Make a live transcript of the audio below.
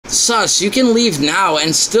Sus, you can leave now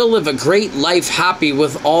and still live a great life happy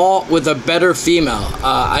with a better female.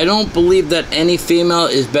 I don't believe that any female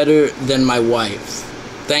is better than my wife.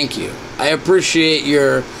 Thank you. I appreciate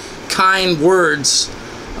your kind words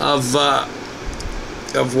of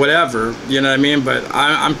whatever, you know what I mean? But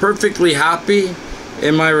I'm perfectly happy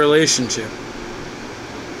in my relationship.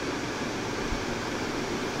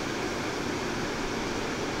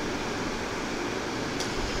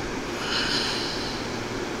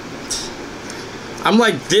 I'm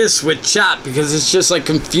like this with chat because it's just like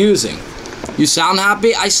confusing. You sound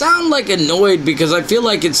happy? I sound like annoyed because I feel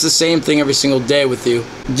like it's the same thing every single day with you.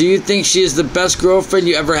 Do you think she is the best girlfriend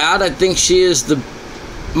you ever had? I think she is the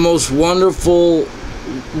most wonderful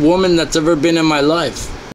woman that's ever been in my life.